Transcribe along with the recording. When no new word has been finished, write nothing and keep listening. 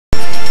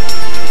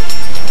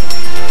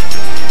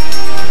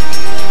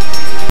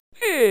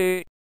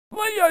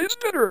eye is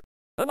better.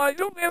 And I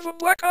don't have a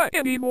black eye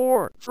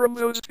anymore from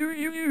those two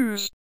you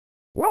used.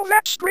 Well,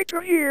 that's great to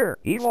hear,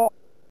 Evil.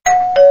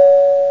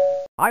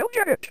 I'll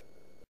get it.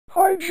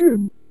 Hi,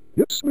 Jim.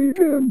 It's me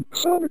again,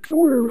 Sonic the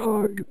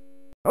Werehog.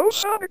 Oh,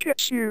 Sonic,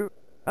 it's you.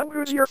 And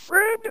who's your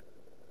friend?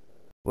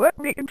 Let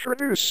me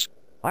introduce.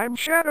 I'm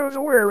Shadow the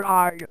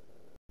Werehog.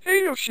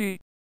 Hey, Yoshi.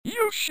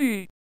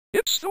 Yoshi.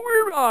 It's the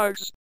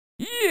Werehogs.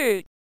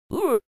 Yay.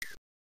 Look.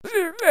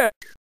 They're back.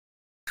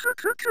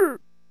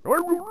 I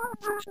will ruin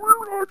those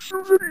werehogs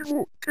so that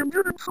Evil can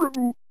get in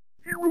trouble.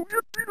 He will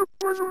get beat up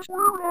by those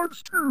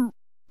werehogs too.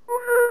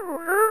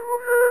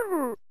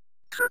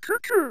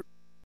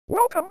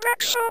 Welcome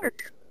back,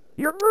 Sonic.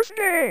 Your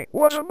birthday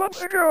was a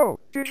month ago.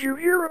 Did you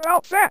hear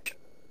about that?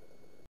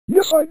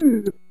 Yes, I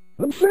did.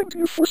 And thank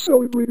you for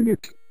celebrating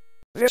it.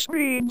 This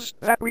means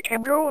that we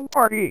can go and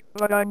party,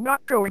 but I'm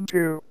not going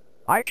to.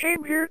 I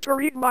came here to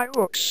read my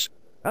books.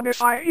 And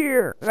if I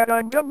hear that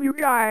I'm dumb, you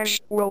guys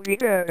will be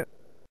dead.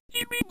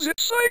 He means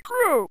it's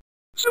Psycho.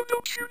 So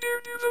don't you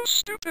dare do those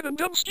stupid and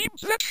dumb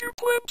schemes that you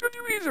plan to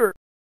do either.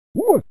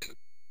 What?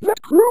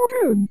 That crow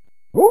again?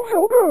 Oh,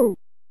 hell no.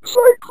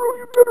 Psycho,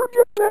 you better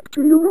get back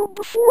to your room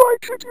before I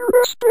kick your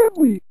ass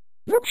badly.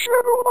 Then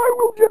Shadow and I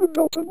will get a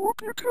belt and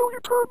whoop you till you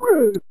turn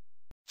red.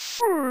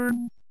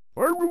 Fine.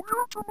 I will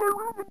go to my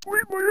room and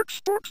play my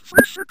Xbox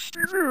 360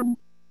 then.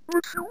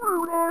 But you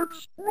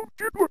werehogs won't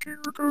get lucky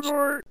because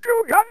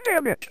Go,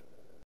 goddammit!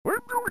 I'm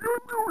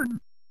going.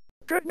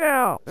 Good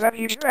now that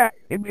he's back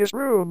in his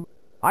room.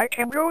 I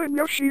can go in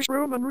Yoshi's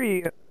room and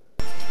read.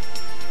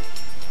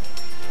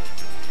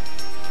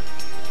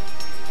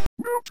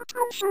 Now to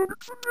tell Sonic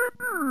the bad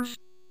news.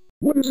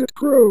 What is it,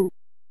 Crow?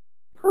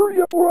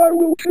 Hurry up or I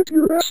will kick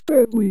your ass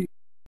badly.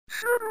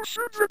 Shadow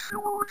said that you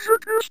were a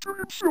jackass to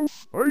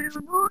himself. I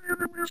even heard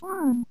him in his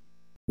room.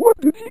 What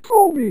did he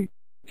call me?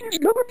 He's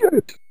gonna get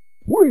it.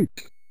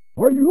 Wait,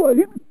 are you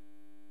lying?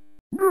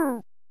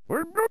 No,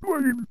 I'm not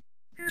lying.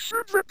 He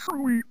said that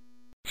truly.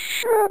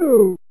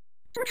 Shadow,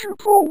 did you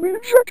call me a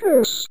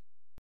jackass?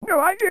 No,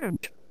 I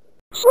didn't.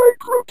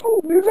 Psycho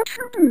told me that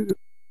you did.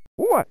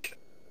 What?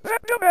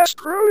 That dumbass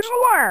Crow is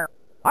a liar.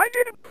 I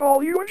didn't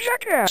call you a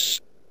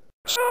jackass.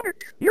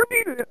 Sonic, you're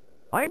needed.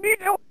 I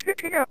need help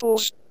picking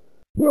apples.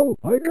 Well,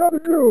 I gotta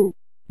go.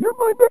 You're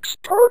my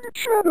next target,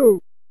 Shadow.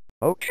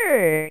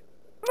 Okay,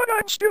 but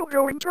I'm still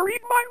going to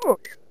read my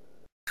book.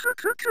 I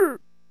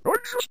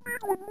just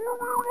need one more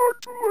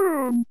werehog to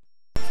learn.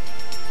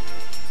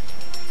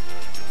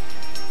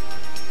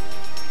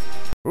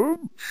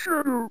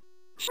 Shadow,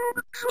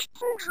 Sonic just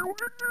told you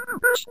to do the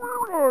best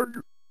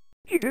werehog.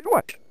 He did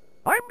what?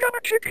 I'm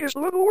gonna kick his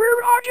little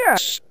werehog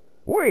ass.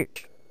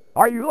 Wait,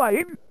 are you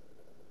lying?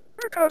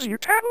 Because you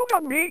tattled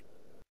on me?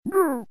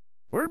 No,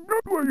 I'm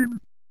not lying.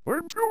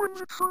 I'm telling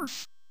the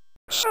truth.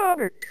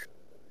 Sonic,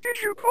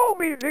 did you call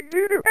me the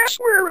doo-doo-ass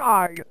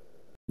werehog?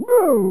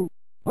 No,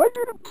 I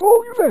didn't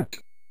call you that.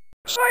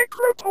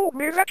 Psycho told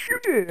me that you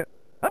did,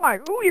 and I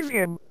believe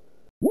him.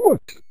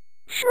 What?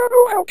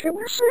 Shadow, how can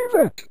you say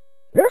that?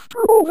 After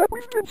all that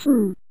we've been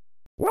through.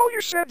 Well,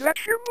 you said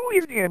that you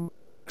believed him,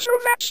 so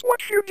that's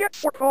what you get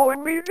for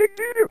calling me the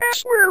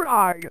doo-doo-ass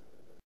werehog.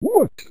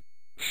 What?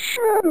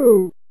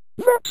 Shadow,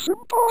 that's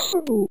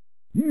impossible.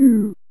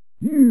 You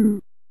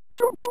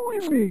don't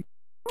believe me.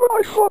 But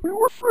I thought we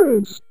were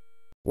friends.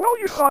 Well,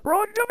 you thought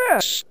wrong,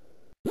 dumbass.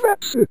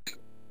 That's it.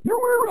 Your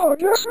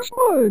werehog ass is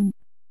mine.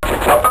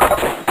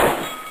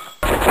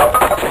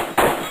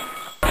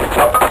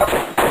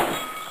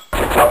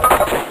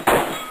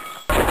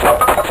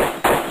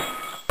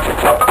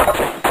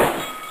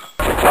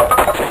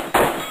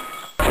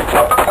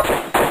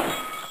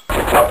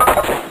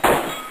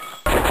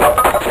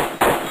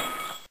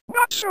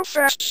 Not so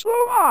fast, slow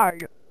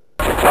hog.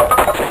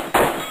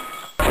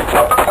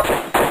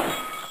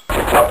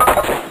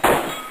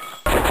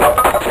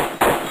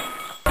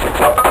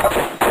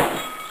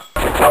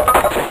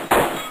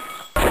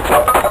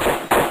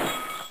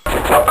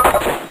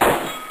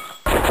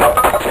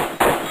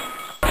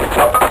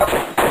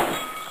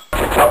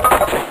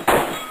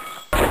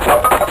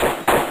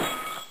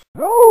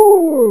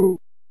 Oh!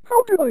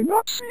 How did I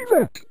not see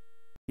that?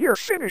 You're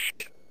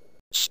finished.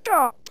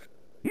 Stop.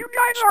 You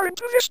guys are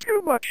into this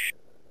too much.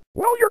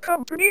 Well, your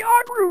company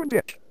hog ruined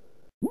it.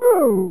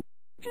 No!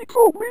 He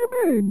called me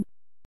a name.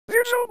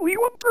 There's only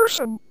one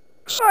person.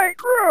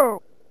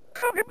 Psycho.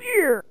 Come in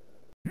here.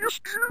 Yes,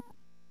 Jim?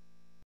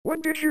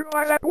 When did you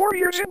buy that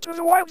Warriors Into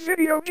the Wild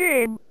video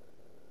game?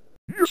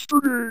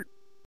 Yesterday.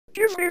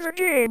 Give me the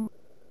game.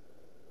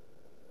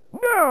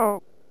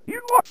 No.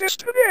 You bought this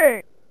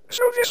today.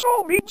 So this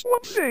all means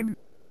one thing.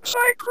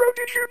 Psycho,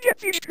 did you get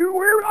these two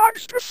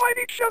werehogs to fight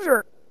each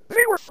other?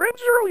 They were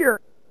friends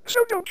earlier.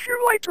 So don't you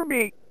lie to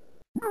me.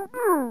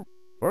 No,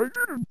 I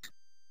didn't.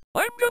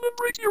 I'm gonna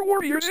break your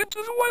Warriors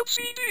Into the Wild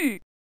CD.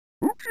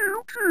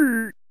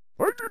 Okay.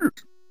 I did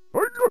it.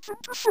 I got them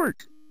to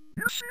fight.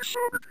 You see,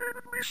 Sonic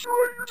hated me, so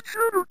I used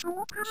Shadow to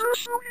whoop his ass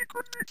so he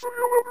could beat the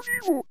hell out of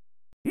Evil.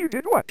 You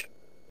did what?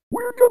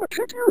 We're gonna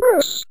kick your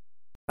ass.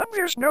 And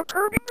there's no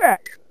turning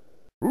back.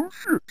 Oh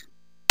shit.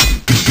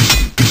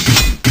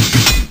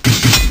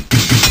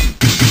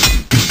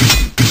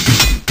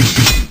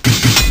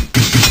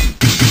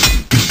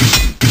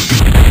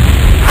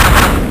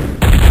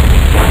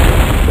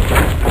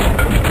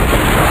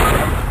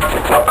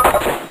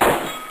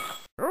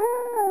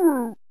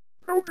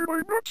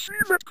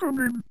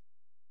 evening.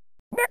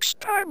 Next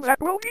time that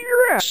will be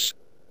your ass.